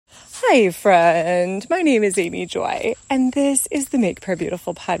Hi, friend. My name is Amy Joy, and this is the Make Prayer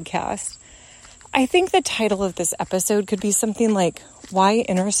Beautiful podcast. I think the title of this episode could be something like, Why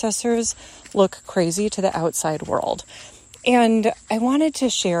Intercessors Look Crazy to the Outside World. And I wanted to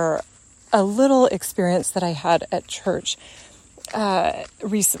share a little experience that I had at church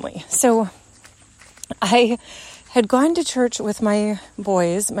recently. So I had gone to church with my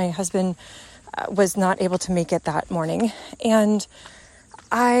boys. My husband was not able to make it that morning, and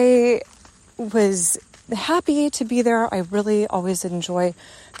I was happy to be there. I really always enjoy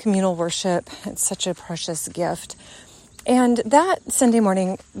communal worship. It's such a precious gift. And that Sunday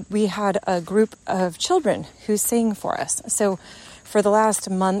morning, we had a group of children who sang for us. So for the last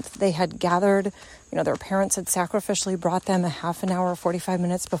month, they had gathered, their parents had sacrificially brought them a half an hour, 45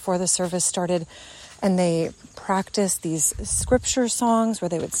 minutes before the service started. And they practiced these scripture songs where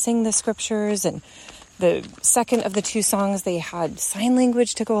they would sing the scriptures. And the second of the two songs, they had sign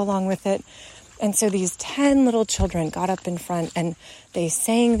language to go along with it. And so these 10 little children got up in front and they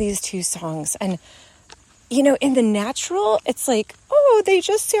sang these two songs. And, in the natural, it's like, oh, they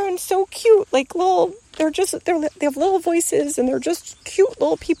just sound so cute. Like they have little voices and they're just cute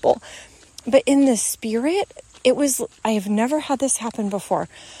little people. But in the spirit, I have never had this happen before.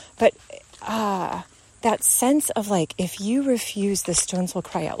 But, that sense of if you refuse, the stones will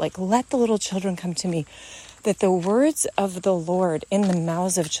cry out. Let the little children come to me. That the words of the Lord in the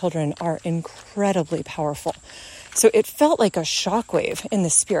mouths of children are incredibly powerful. So it felt like a shockwave in the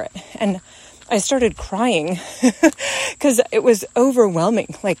spirit. And I started crying because it was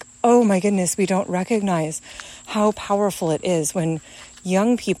overwhelming. Oh my goodness, we don't recognize how powerful it is when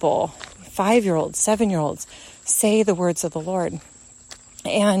young people, 5-year-olds, 7-year-olds, say the words of the Lord.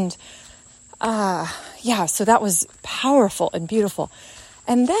 And so that was powerful and beautiful.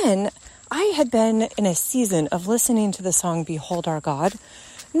 And then I had been in a season of listening to the song, Behold Our God,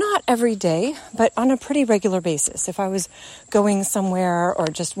 not every day, but on a pretty regular basis. If I was going somewhere or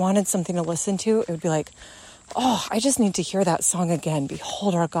just wanted something to listen to, it would be I just need to hear that song again.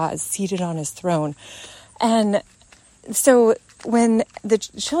 Behold our God seated on his throne. And so when the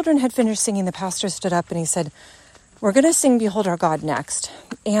children had finished singing, the pastor stood up and he said, we're going to sing Behold Our God next.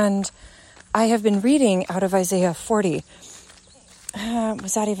 And I have been reading out of Isaiah 40.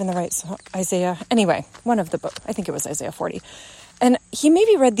 Was that even the right song? Isaiah? Anyway, one of the book. I think it was Isaiah 40. And he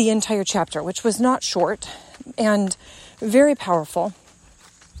maybe read the entire chapter, which was not short and very powerful.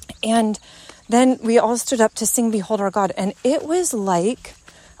 And then we all stood up to sing Behold Our God. And it was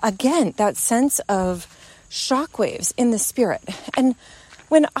again, that sense of shockwaves in the spirit. And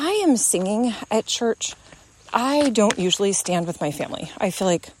when I am singing at church, I don't usually stand with my family. I feel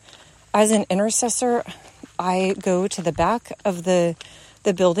like as an intercessor, I go to the back of the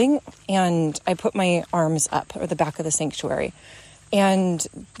building and I put my arms up, or the back of the sanctuary. And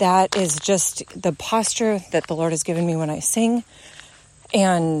that is just the posture that the Lord has given me when I sing.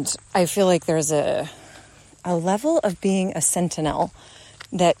 And I feel like there's a level of being a sentinel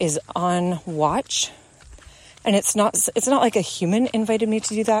that is on watch. And it's not like a human invited me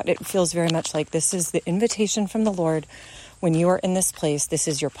to do that. It feels very much like this is the invitation from the Lord. When you are in this place, this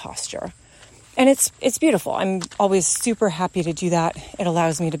is your posture. And it's beautiful. I'm always super happy to do that. It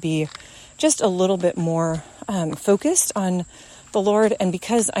allows me to be just a little bit more focused on the Lord. And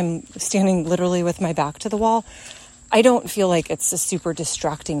because I'm standing literally with my back to the wall, I don't feel like it's a super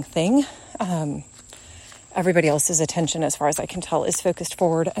distracting thing. Everybody else's attention, as far as I can tell, is focused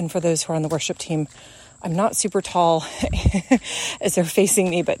forward. And for those who are on the worship team, I'm not super tall as they're facing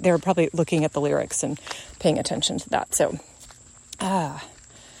me, but they're probably looking at the lyrics and paying attention to that. So,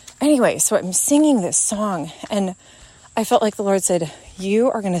 anyway, so I'm singing this song and I felt like the Lord said, you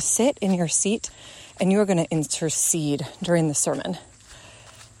are going to sit in your seat and you are going to intercede during the sermon.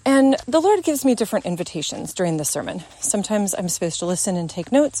 And the Lord gives me different invitations during the sermon. Sometimes I'm supposed to listen and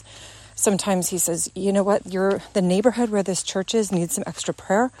take notes. Sometimes he says, you know what, the neighborhood where this church is needs some extra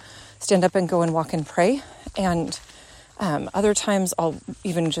prayer. Stand up and go and walk and pray. And other times I'll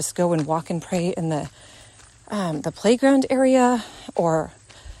even just go and walk and pray in the playground area. Or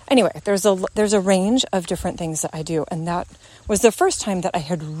anyway, there's a range of different things that I do. And that was the first time that I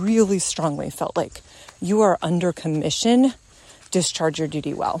had really strongly felt like you are under commission, discharge your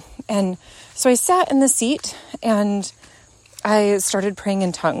duty well. And so I sat in the seat and I started praying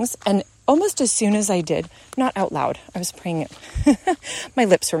in tongues. And almost as soon as I did, not out loud, I was praying it. My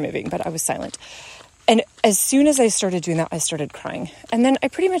lips were moving, but I was silent. And as soon as I started doing that, I started crying. And then I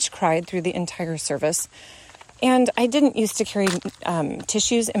pretty much cried through the entire service. And I didn't used to carry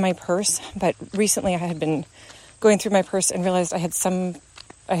tissues in my purse, but recently I had been going through my purse and realized I had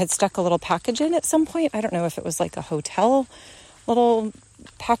stuck a little package in at some point. I don't know if it was like a hotel little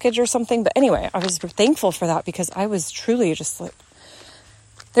package or something. But anyway, I was thankful for that because I was truly just like,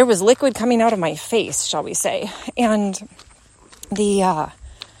 there was liquid coming out of my face, shall we say. And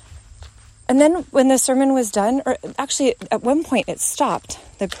then when the sermon was done, or actually at one point it stopped,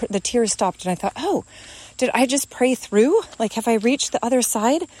 the tears stopped, and I thought, oh, did I just pray through? Like, have I reached the other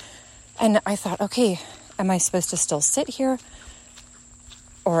side? And I thought, okay, am I supposed to still sit here?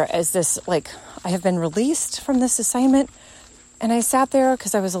 Or is this like, I have been released from this assignment? And I sat there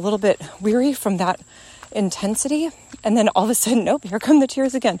because I was a little bit weary from that intensity. And then all of a sudden, nope, here come the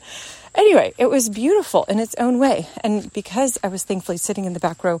tears again. Anyway, it was beautiful in its own way. And because I was thankfully sitting in the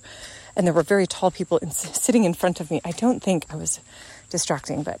back row and there were very tall people sitting in front of me, I don't think I was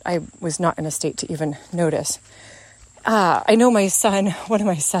distracting, but I was not in a state to even notice. I know one of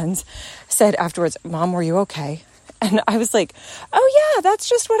my sons said afterwards, Mom, were you okay? And I was like, oh yeah, that's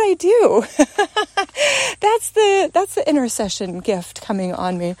just what I do. That's the intercession gift coming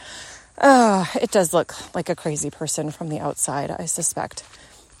on me. It does look like a crazy person from the outside, I suspect.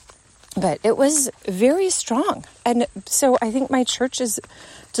 But it was very strong. And so I think my church is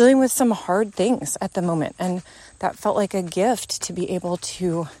dealing with some hard things at the moment. And that felt like a gift to be able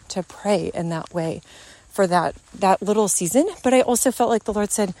to pray in that way for that little season. But I also felt like the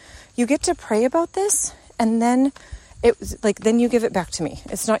Lord said, you get to pray about this, and then then you give it back to me.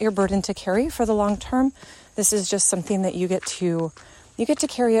 It's not your burden to carry for the long term. This is just something that you get to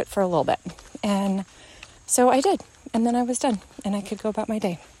carry it for a little bit. And so I did. And then I was done and I could go about my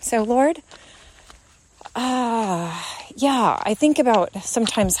day. So Lord, I think about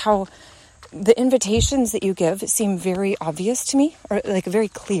sometimes how the invitations that you give seem very obvious to me, or like very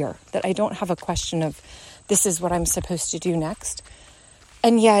clear, that I don't have a question of this is what I'm supposed to do next.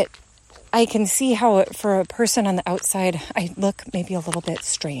 And yet I can see how for a person on the outside, I look maybe a little bit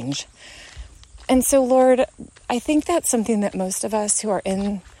strange. And so, Lord, I think that's something that most of us who are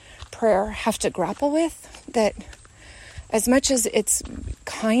in prayer have to grapple with, that as much as it's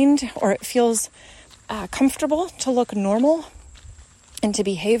kind or it feels comfortable to look normal and to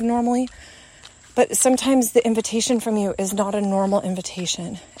behave normally, but sometimes the invitation from you is not a normal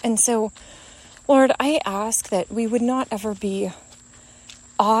invitation. And so, Lord, I ask that we would not ever be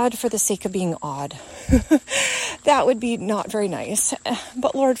odd for the sake of being odd. That would be not very nice.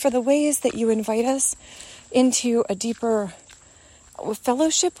 But Lord, for the ways that you invite us into a deeper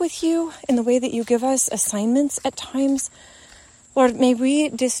fellowship with you, in the way that you give us assignments at times, Lord, may we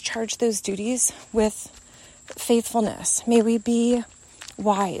discharge those duties with faithfulness. May we be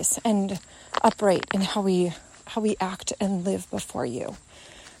wise and upright in how we act and live before you.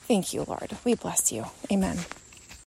 Thank you, Lord. We bless you. Amen.